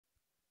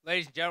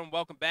Ladies and gentlemen,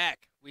 welcome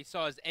back. We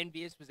saw as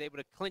EnvyUs was able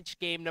to clinch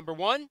game number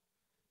 1.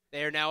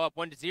 They are now up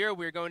 1-0.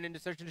 We're going into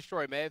search and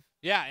destroy, Maeve.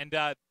 Yeah, and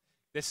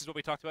this is what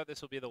we talked about.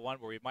 This will be the one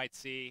where we might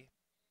see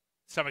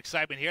some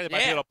excitement here. They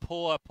might be able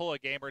to pull a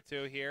game or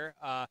two here.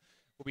 We'll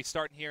be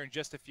starting here in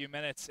just a few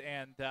minutes,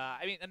 and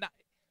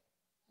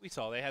we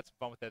saw they had some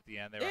fun with it at the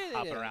end. They were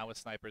hopping around with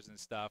snipers and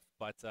stuff,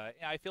 but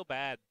I feel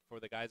bad for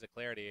the guys at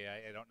Klarity.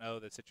 I don't know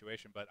the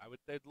situation, but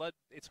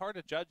it's hard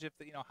to judge if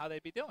how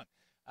they'd be doing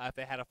if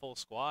they had a full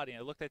squad.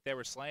 It looked like they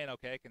were slaying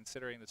okay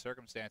considering the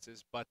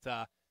circumstances, but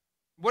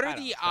what are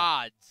the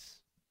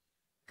odds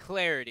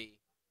Klarity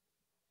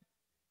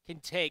can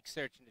take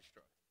search and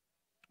destroy?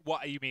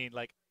 What you mean,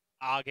 like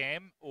a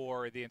game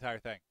or the entire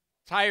thing?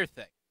 Entire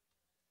thing.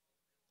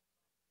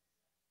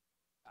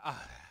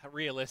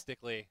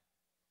 Realistically,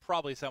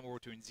 probably somewhere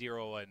between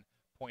 0 and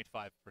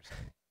 0.5%.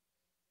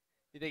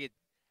 You think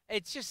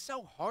it's just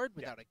so hard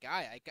without a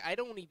guy. I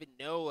don't even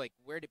know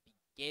where to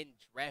begin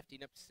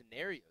drafting up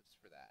scenarios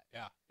for that.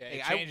 Yeah,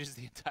 it changes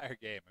the entire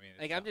game. I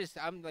mean,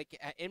 I'm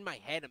in my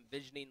head, I'm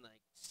visioning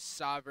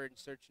Sovereign,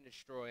 search and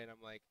destroy, and I'm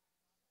like,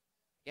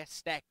 yes,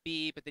 stack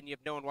B, but then you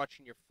have no one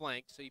watching your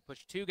flank, so you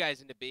push 2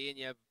 guys into B, and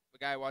you have a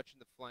guy watching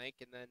the flank,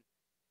 and then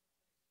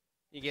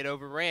you get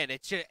overran.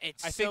 It's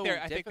I think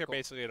they're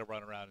basically gonna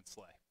run around and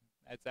slay.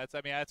 That's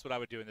what I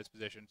would do in this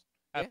position.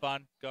 Have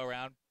fun, go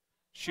around,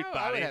 shoot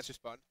bodies,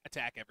 just fun.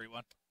 Attack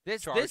everyone.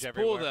 This everywhere.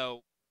 Pool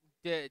though,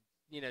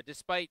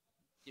 despite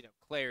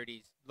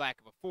Klarity's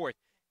lack of a fourth,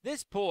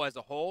 this pool as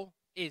a whole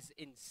is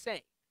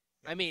insane.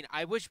 I mean,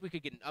 I wish we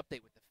could get an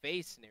update with the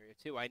FaZe scenario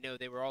too. I know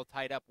they were all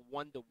tied up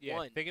 1-1. Yeah,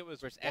 I think it was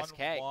versus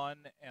 1-1,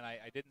 and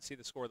I didn't see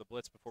the score of the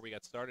Blitz before we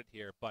got started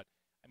here. But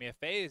I mean, if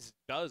FaZe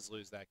does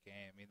lose that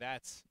game, I mean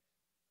that's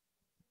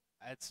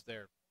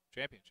their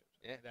championship.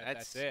 Yeah,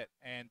 that's it.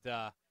 And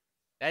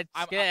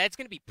that's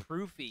gonna be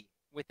proofy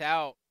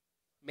without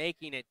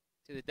making it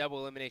to the double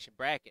elimination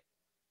bracket.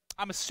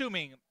 I'm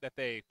assuming that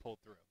they pulled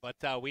through, but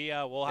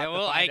we'll have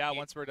to find out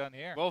once we're done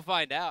here. We'll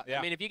find out. Yeah.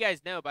 I mean, if you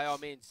guys know, by all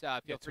means,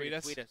 feel free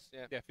to tweet us.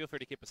 Yeah, feel free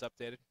to keep us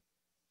updated.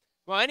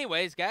 Well,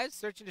 anyways, guys,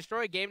 search and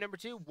destroy game number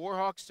 2,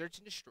 Warhawks search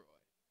and destroy.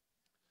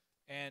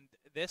 And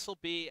this will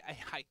be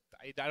I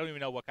don't even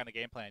know what kind of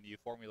game plan you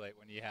formulate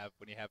when you have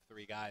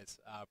 3 guys.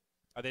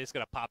 Are they just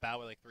gonna pop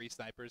out with 3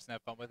 snipers and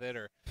have fun with it,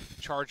 or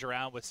charge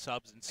around with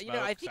subs and smoke?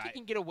 I think you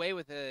can get away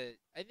with 8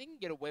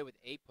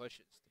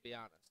 pushes. To be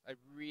honest, I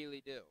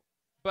really do.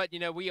 But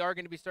we are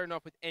going to be starting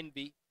off with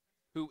Envy,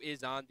 who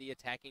is on the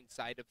attacking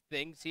side of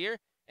things here,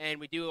 and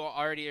we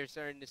already are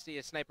starting to see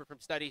a sniper from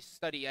Study.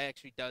 Study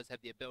actually does have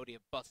the ability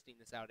of busting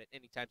this out at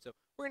any time, so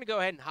we're going to go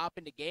ahead and hop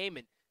into game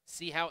and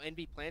see how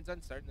Envy plans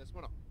on starting this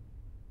one off.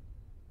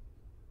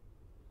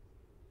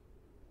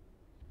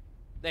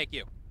 Thank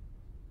you.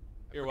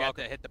 You're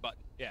welcome. To hit the button.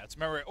 Yeah, let's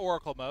remember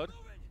Oracle mode.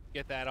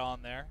 Get that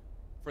on there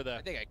for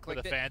the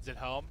fans at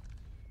home.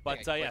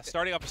 But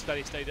starting off with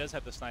Study. Study does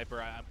have the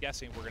sniper. I'm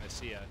guessing we're going to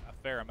see a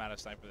fair amount of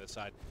sniper this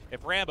side.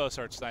 If Rambo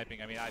starts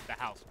sniping, I mean, the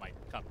house might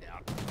come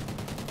down.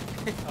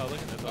 Oh,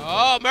 look at this.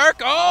 Oh, Merc.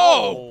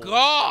 Oh,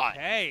 God.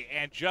 Hey,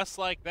 and just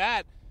like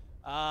that,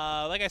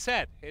 like I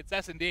said, it's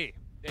S&D.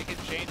 They can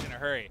change in a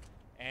hurry.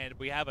 And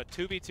we have a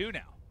 2v2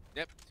 now.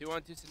 Yep,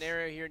 2-on-2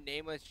 scenario here.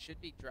 Nameless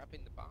should be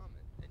dropping the bomb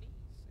at any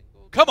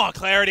single. Come on,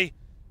 Klarity.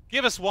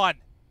 Give us one.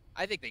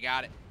 I think they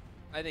got it.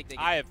 I think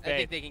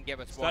they can give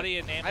us Study one.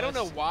 And Nameless. I don't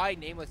know why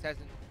Nameless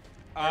hasn't.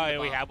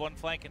 We have one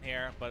flanking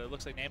here, but it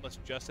looks like Nameless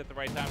just at the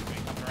right time to be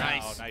coming around.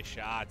 Nice. Oh, nice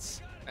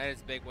shots. That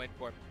is a big win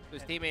for him.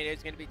 His teammate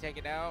is going to be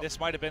taken out. This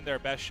might have been their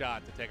best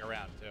shot to take a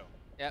round, too.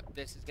 Yep,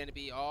 this is going to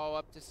be all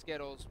up to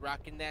Skittles,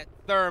 rocking that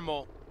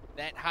thermal,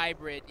 that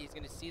hybrid. He's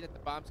going to see that the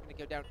bomb's going to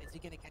go down. Is he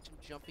going to catch him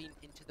jumping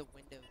into the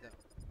window, though?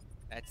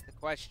 That's the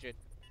question.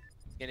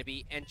 He's going to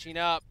be inching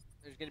up.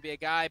 There's going to be a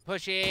guy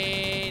pushing,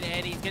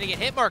 and he's going to get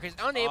hit markers,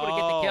 unable to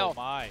get the kill. Oh,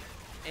 my.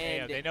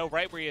 And they know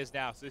right where he is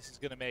now, so this is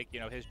going to make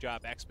his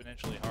job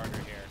exponentially harder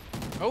here.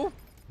 Oh,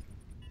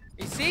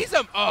 he sees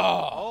him.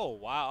 Oh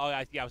wow. Oh,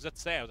 I was about to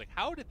say, I was like,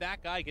 how did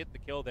that guy get the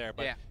kill there?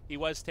 But he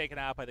was taken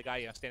out by the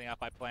guy standing out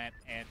by plant,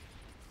 and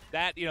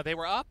that they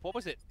were up. What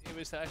was it? It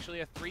was actually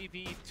a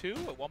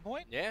 3v2 at one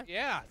point.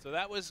 Yeah. So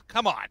that was.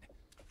 Come on,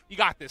 you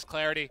got this,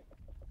 Klarity.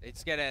 They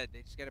just gotta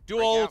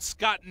do old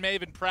Scott and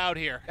Maven proud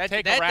here.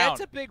 Take a round. That's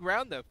a big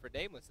round though for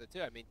Nameless though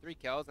too. I mean, 3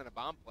 kills and a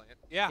bomb plant.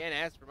 Yeah. Can't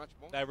ask for much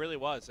more. That really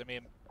was. I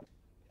mean,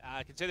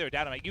 consider they were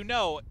dynamite.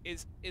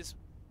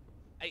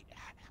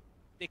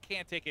 They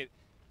can't take it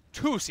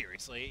too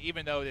seriously,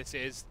 even though this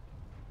is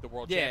the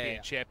world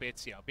championship.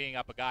 It's being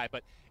up a guy,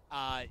 but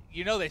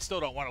they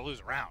still don't want to lose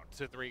a round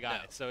to 3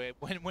 guys. No. So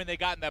when they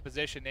got in that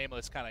position,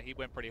 Nameless he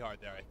went pretty hard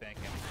there, I think.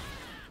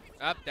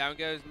 Up, down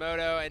goes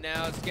Moto, and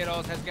now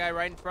Skittles has a guy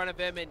right in front of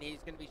him, and he's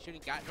going to be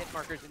shooting hit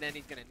markers, and then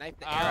he's going to knife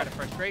the air out of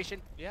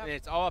frustration. Yeah. And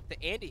it's all up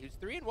to Andy, who's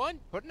 3-1,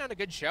 putting on a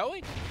good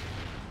showing.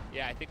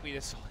 Yeah, I think we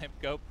just saw him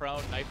go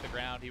prone, knife the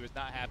ground. He was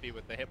not happy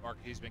with the hit marker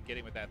he's been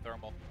getting with that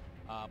thermal.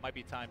 Might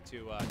be time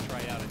to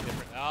try out a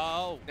different.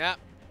 Oh. Yep.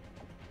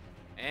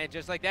 And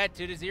just like that,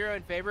 2-0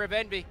 in favor of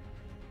Envy.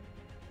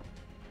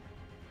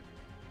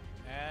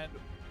 And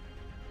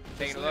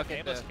Taking a look at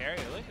Nameless carry.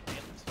 Look at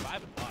Nameless,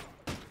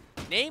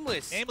 5-1.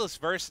 Nameless. Nameless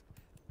versus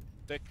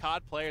the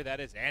CoD player that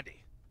is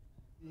Andy.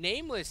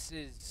 Nameless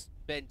has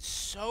been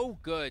so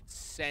good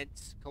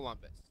since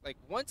Columbus. Like,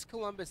 once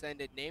Columbus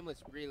ended,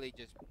 Nameless really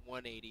just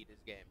 180'd his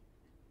game.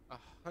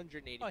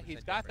 180%. Well,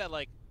 he's got that,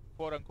 like,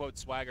 quote-unquote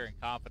swagger and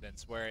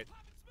confidence where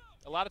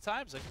a lot of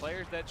times, like,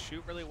 players that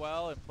shoot really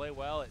well and play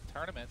well at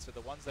tournaments are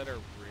the ones that are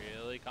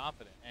really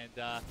confident. And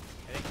I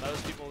think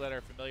most people that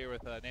are familiar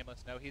with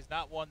Nameless know he's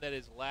not one that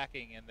is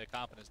lacking in the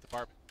confidence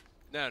department.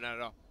 No, not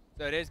at all.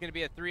 So it is going to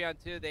be a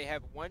 3-on-2. They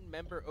have one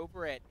member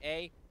over at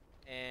A,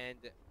 and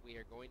we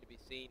are going to be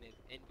seeing as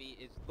Envy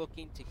is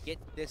looking to get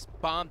this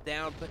bomb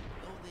down, but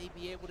will they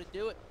be able to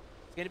do it?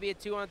 It's going to be a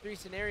 2-on-3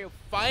 scenario.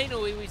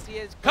 Finally, we see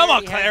as Come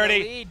on, Clarity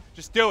has the Klarity. lead.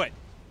 Just do it.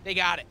 They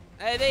got it.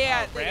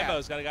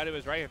 Rambo's got a guy to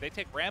his right here. If they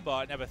take Rambo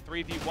out and have a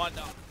 3v1,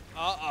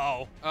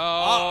 uh-oh.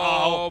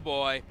 Oh,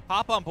 boy.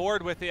 Hop on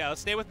board with,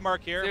 let's stay with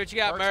Merc here. See what you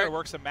got, Merc's Merc. gonna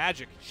work some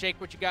magic.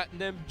 Shake what you got in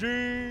them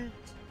jeans.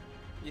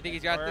 You think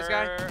he's got this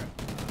guy?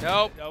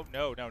 Nope.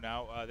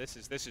 No. This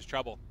is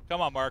trouble. Come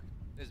on, Mark.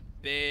 This is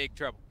big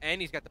trouble. And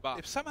he's got the bomb.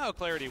 If somehow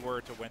Klarity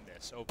were to win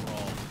this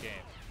overall game,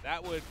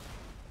 that would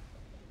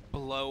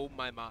blow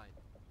my mind.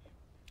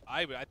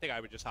 I think I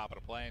would just hop on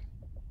a plane.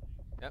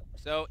 Yep.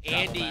 So Travel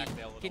Andy back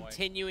to Illinois.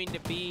 continuing to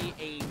be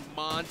a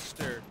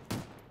monster.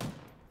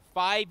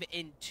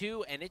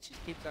 5-2, and it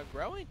just keeps on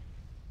growing.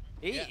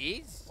 He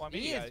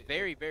is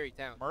very, very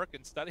talented. Merc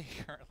and Study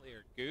currently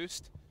are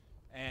goosed,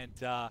 and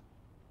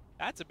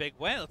that's a big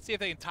win. Let's see if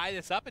they can tie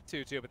this up at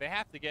 2-2, but they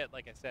have to get,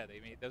 like I said, I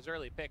mean, those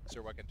early picks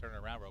are what can turn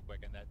it around real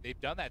quick, and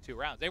they've done that 2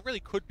 rounds. They really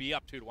could be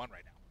up 2-1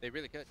 right now. They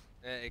really could.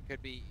 It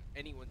could be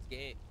anyone's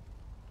game.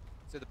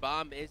 So the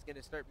bomb is going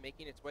to start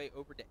making its way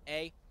over to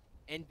A.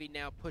 Envy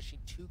now pushing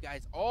 2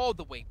 guys all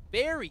the way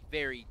very,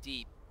 very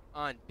deep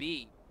on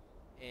B.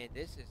 And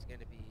this is going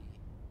to be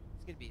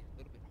a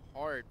little bit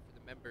hard for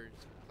the members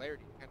of Klarity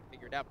to kind of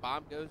figure it out.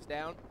 Bomb goes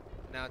down.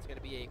 Now it's going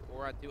to be a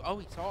 4-on-2. Oh,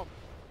 he saw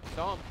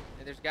him.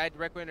 And there's a guy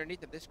directly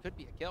underneath him. This could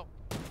be a kill.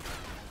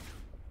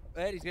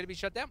 But he's going to be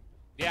shut down.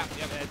 Yeah,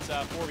 it's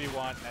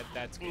 4v1.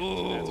 That's good.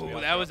 Ooh,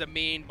 that was a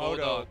mean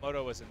bulldog.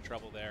 Moto was in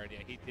trouble there. And yeah,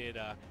 he did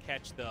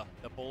catch the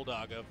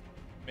bulldog of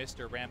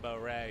Mr. Rambo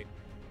Ray.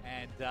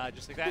 And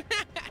just like that,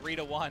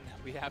 3-1.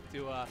 We have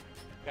to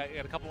got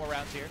a couple more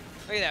rounds here.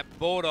 Look at that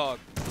bulldog.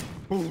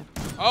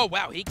 Oh,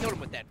 wow, he killed him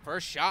with that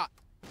first shot.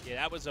 Yeah,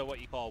 that was what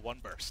you call a one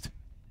burst.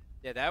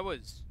 Yeah,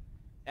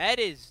 that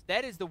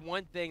is the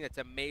one thing that's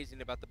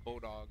amazing about the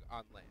bulldog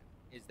on land,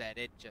 is that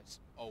it just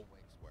always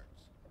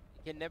works.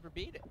 You can never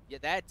beat it. Yeah,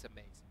 that's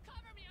amazing.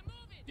 Cover me, I'm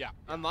moving. Yeah.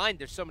 Online,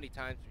 there's so many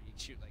times where you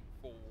shoot like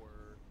 4,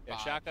 Yeah,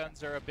 5 shotguns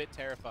shots. are a bit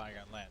terrifying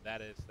on land.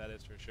 That is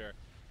for sure.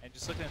 And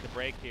just looking at the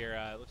break here,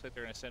 it looks like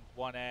they're going to send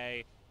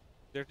 1A.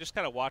 They're just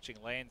kind of watching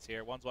lanes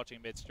here. One's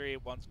watching midstream,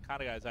 one's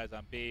kind of got his eyes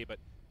on B, but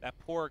that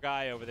poor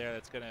guy over there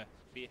that's going to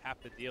have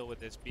to deal with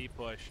this B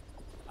push,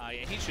 yeah,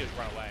 he should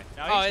run away.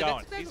 No, he's going.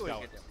 That's exactly He's what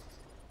going.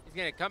 He's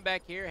going to come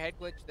back here, head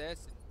glitch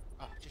this,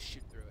 and just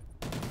shoot through it.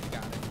 You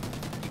got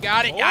it. You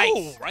got it. Oh,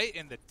 Yikes. right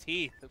in the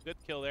teeth. A good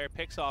kill there.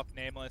 Picks off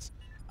Nameless.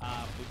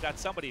 We've got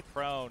somebody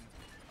prone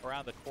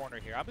around the corner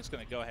here. I'm just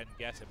going to go ahead and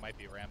guess it might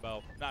be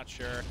Rambo. I'm not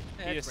sure.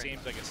 He just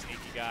seems like a sneaky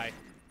guy.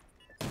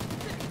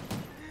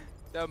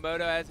 So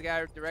Moto has a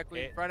guy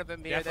directly in front of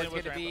him here. That's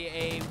going to be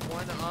a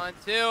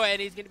 1-on-2,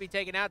 and he's going to be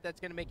taken out. That's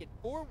going to make it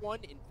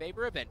 4-1 in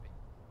favor of Envy.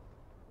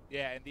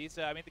 Yeah, and these,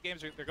 I mean, the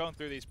games they're going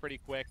through these pretty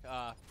quick.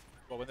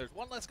 Well, when there's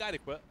one less guy to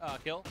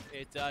kill,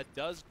 it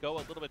does go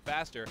a little bit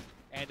faster.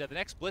 And the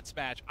next Blitz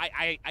match,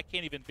 I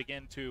can't even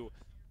begin to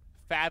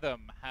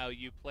fathom how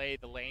you play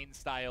the lane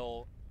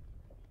style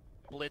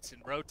Blitz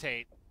and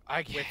rotate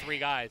with 3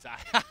 guys.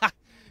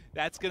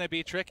 That's going to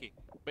be tricky.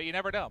 But you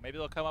never know. Maybe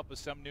they'll come up with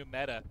some new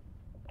meta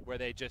where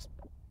they just...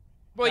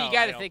 Well, you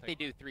got to think they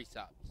do 3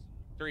 subs.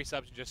 3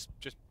 subs and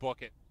just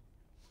book it.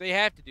 They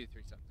have to do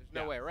 3 subs. There's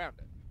no way around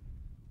it.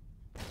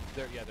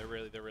 They're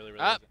really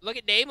look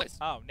at Nameless.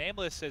 Oh,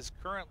 Nameless has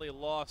currently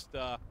lost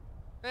there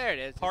it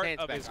is. part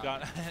of his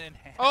gun.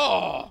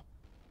 Oh!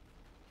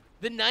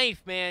 The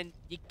knife, man.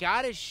 You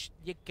gotta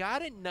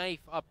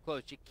knife up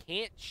close. You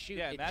can't shoot.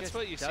 Yeah, and that's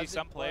what you see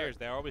some players.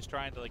 They're always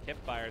trying to like hip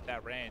fire at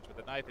that range, but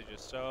the knife is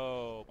just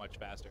so much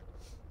faster.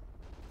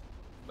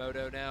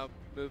 Moto now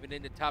moving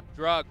into top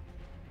drug.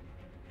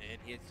 And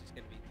he's just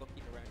going to be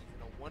looking around. He's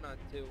in a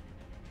 1-on-2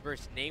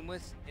 versus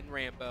Nameless and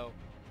Rambo.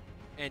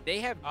 And they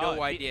have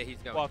no idea he's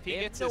going. Well, if he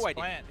gets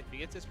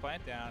his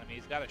plant down, I mean,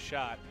 he's got a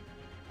shot.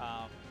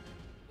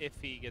 If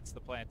he gets the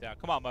plant down.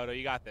 Come on, Moto,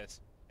 you got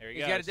this. There he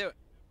goes. He's got to do it.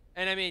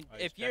 And I mean,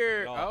 if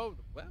you're no.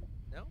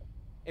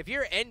 If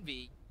you're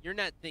Envy, you're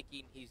not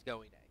thinking he's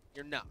going A.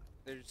 You're not.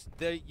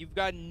 You've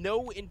got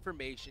no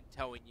information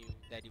telling you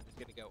that he was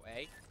going to go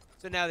A.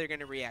 So now they're going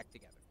to react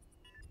together.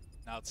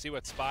 Now let's see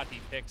what spot he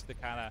picks to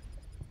kind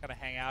of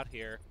hang out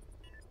here.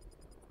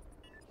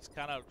 He's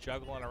kind of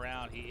juggling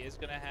around. He is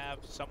going to have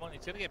someone.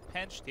 He's going to get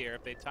pinched here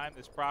if they time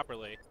this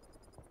properly.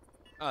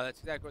 Oh, that's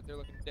exactly what they're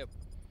looking to do.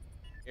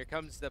 Here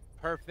comes the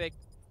perfect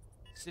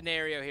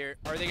scenario here.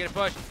 Are they going to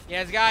push? He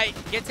has a guy,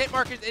 gets hit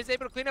markers, is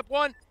able to clean up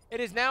one. It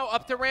is now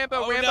up to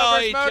Rambo. Rambo no,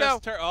 versus Moto.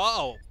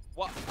 Uh-oh.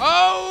 What?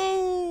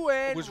 Oh,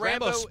 and Was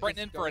Rambo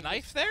sprinting in for a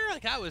knife there?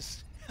 Like, I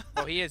was...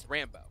 Well, he is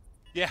Rambo.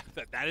 Yeah,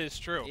 that is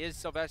true. He is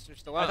Sylvester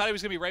Stallone. I thought he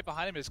was going to be right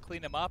behind him and just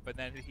clean him up, and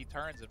then he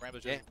turns, and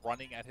Rambo's just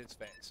running at his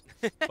face.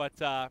 But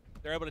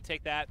they're able to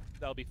take that.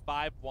 That'll be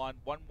 5-1.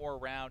 One more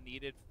round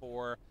needed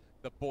for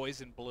the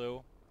boys in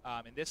blue.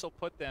 And this will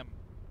put them,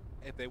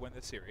 if they win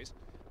this series,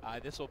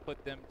 this will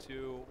put them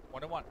to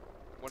 1-1.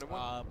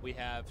 1-1. We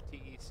have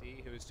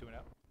TEC, who is 2-0.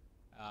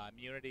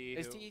 Immunity.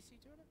 Is TEC 2-0?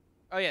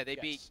 Oh, yeah, they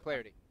beat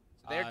Klarity.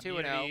 So they're 2-0.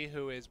 Immunity,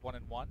 who is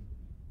 1-1.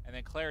 And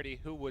then Klarity,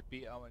 who would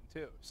be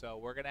 0-2. So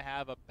we're going to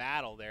have a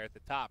battle there at the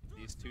top,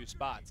 these 2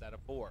 spots out of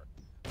 4.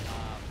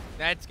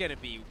 That's going to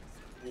be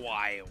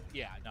wild.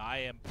 Yeah, no, I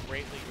am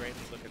greatly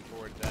looking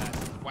forward to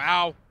that.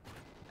 Wow.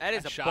 That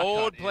is a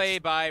bold play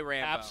by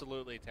Rambo.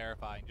 Absolutely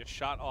terrifying. Just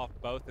shot off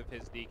both of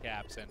his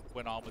kneecaps and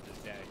went on with his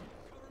day.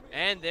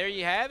 And there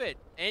you have it.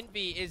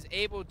 Envy is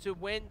able to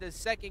win the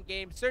second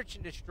game, Search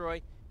and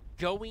Destroy,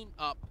 going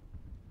up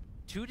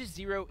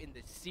 2-0 in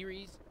the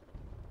series.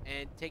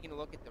 And taking a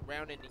look at the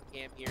round-ending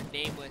cam here,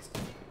 Nameless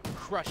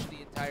crushed the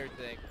entire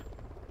thing.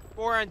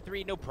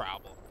 4-on-3, no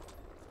problem.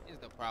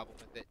 There's no problem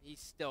with it. He's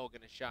still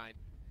gonna shine.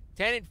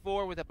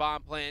 10-4 with a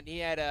bomb plan. He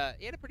had a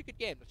pretty good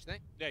game, don't you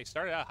think? Yeah, he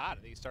started out hot. I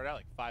think he started out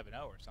like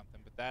 5-0 or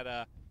something. But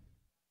that,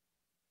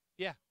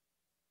 yeah.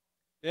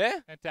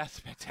 Yeah.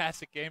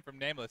 Fantastic game from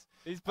Nameless.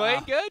 He's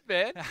playing good,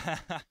 man.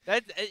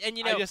 And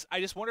you know, I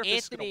just wonder if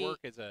this is gonna work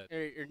as a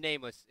or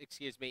Nameless,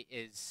 excuse me,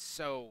 is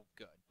so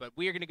good. But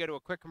we are gonna go to a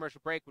quick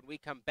commercial break. When we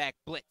come back,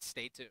 Blitz.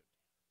 Stay tuned.